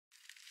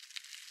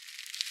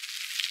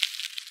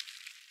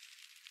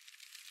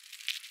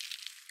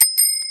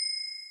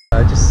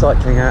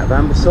cycling out of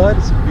Ambleside.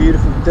 It's a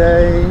beautiful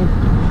day,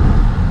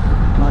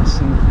 nice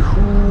and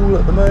cool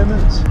at the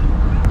moment.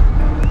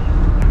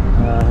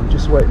 I'm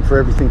just waiting for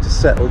everything to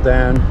settle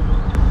down,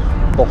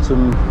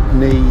 bottom,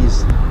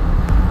 knees,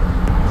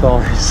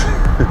 thighs.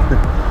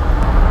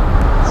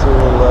 It's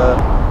all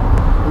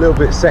a little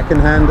bit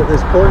second hand at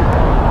this point.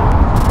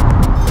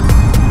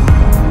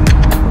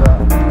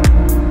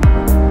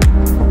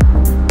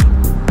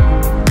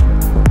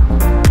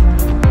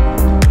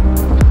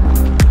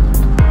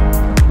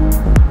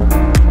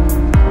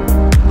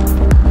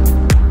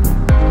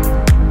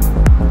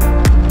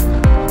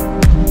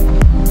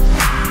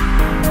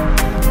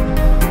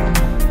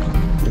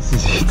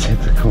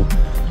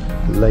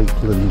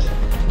 Lakeland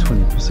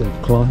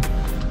 20% climb.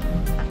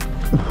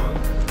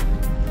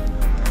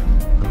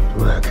 Good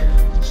work,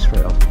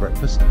 straight after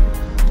breakfast.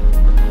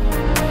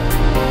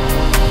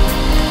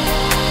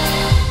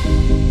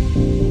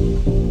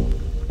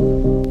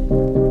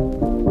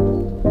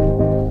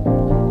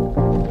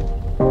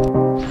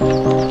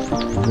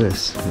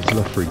 This is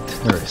Lockerbie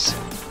Terrace.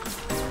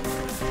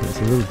 It's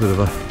a little bit of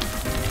a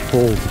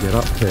fall to get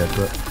up here,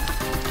 but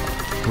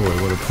boy,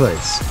 what a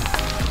place.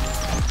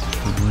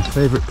 One of my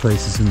favourite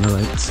places in the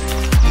lakes.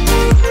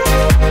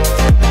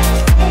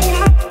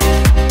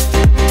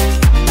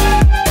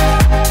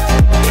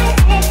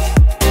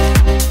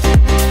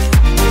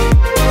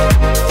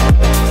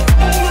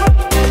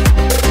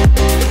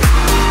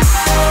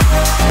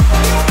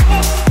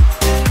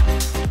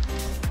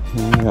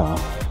 Here we are,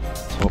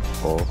 top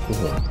of the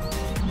hill.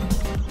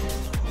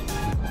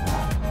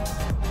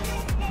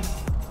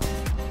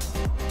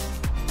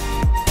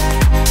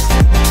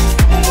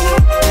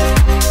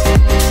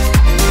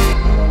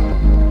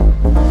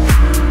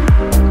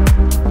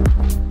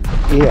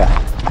 Yeah,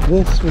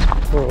 this was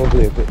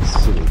probably a bit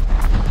silly.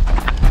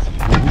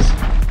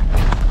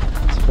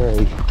 It's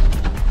very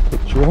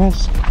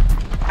picturesque.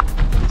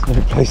 There's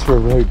no place for a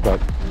road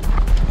bike.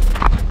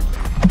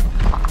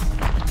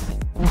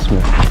 Isn't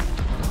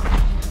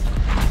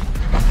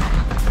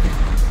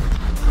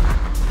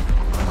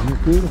it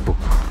beautiful?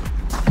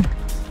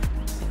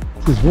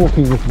 This is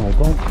walking with my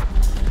bike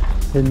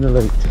in the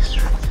Lake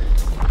District.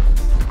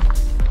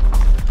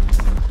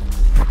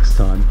 Next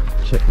time,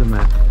 check the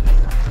map.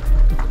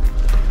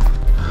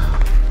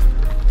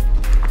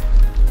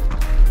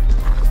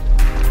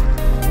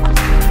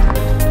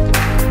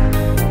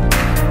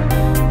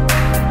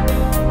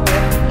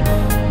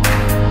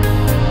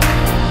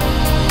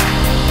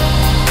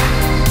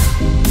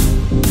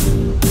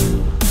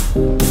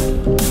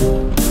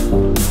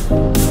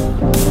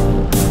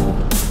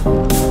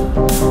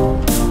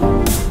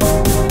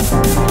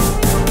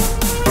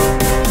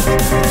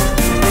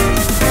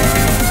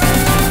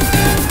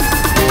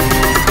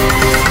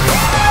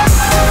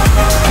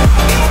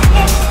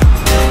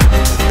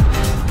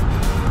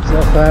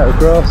 Out of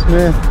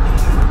Grasmere,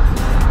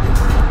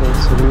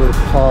 also a little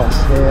pass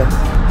here,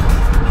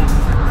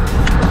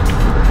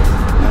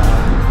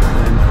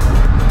 and then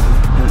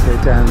we'll go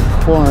down the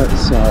quiet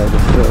side of the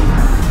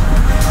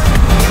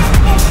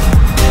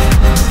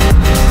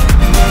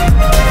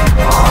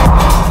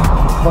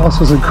pass.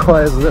 Wasn't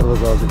quite as little as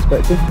I was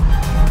expecting,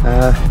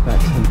 about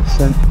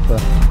 10% for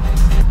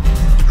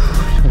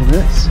 20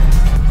 minutes.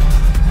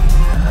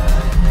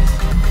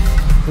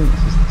 I think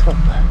this is the top.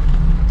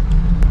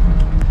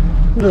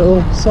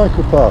 Little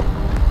cycle path.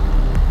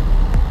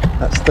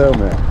 That's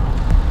Stelmere.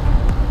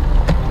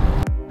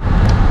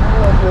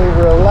 Lovely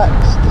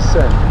relaxed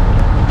descent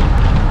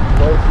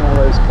away from all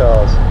those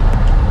cars.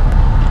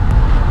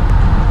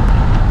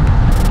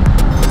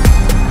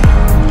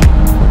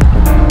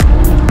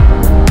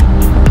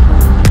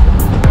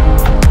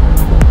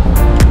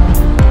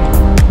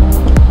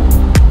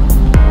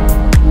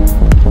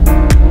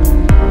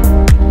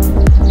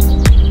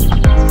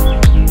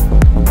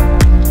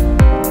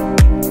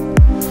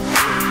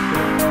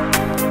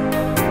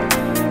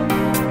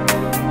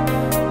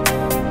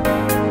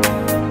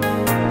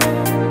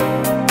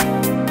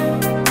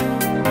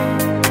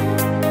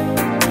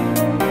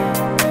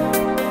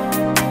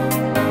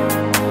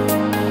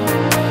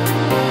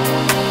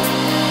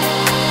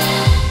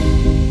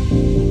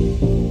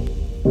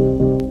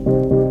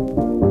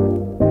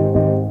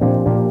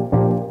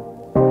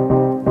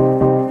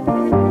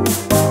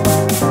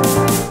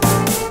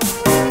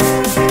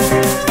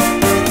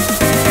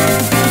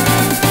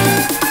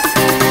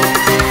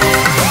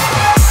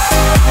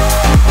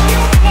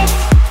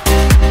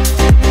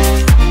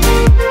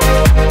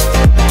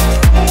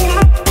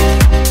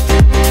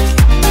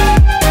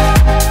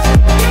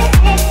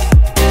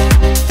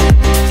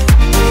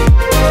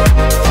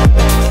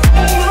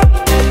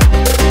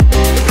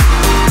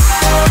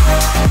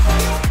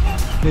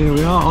 Here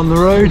we are on the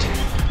road,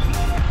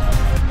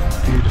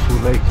 beautiful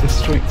Lake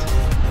District.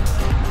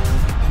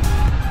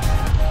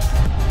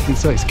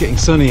 Looks like it's getting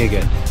sunny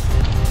again.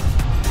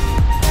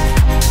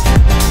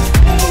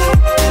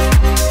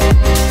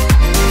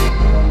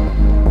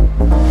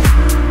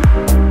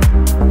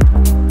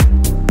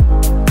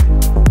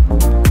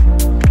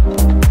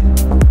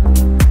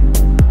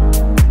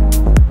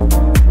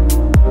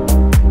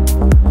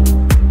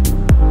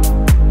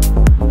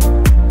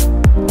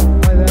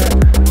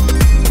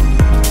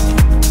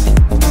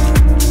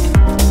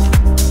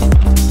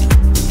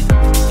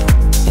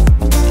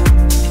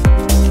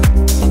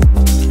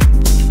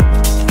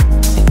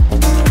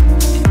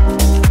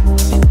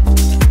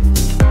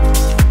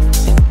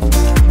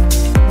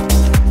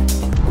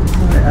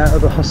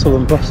 hustle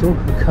and bustle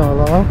of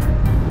Carlisle.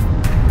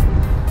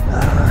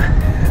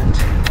 And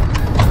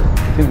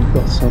I think we've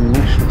got some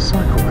National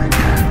Cycleway.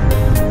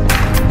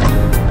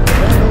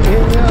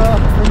 Here we are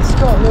in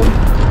Scotland.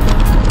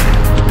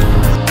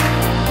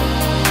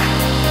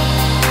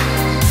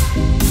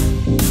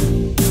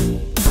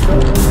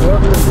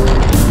 Scotland,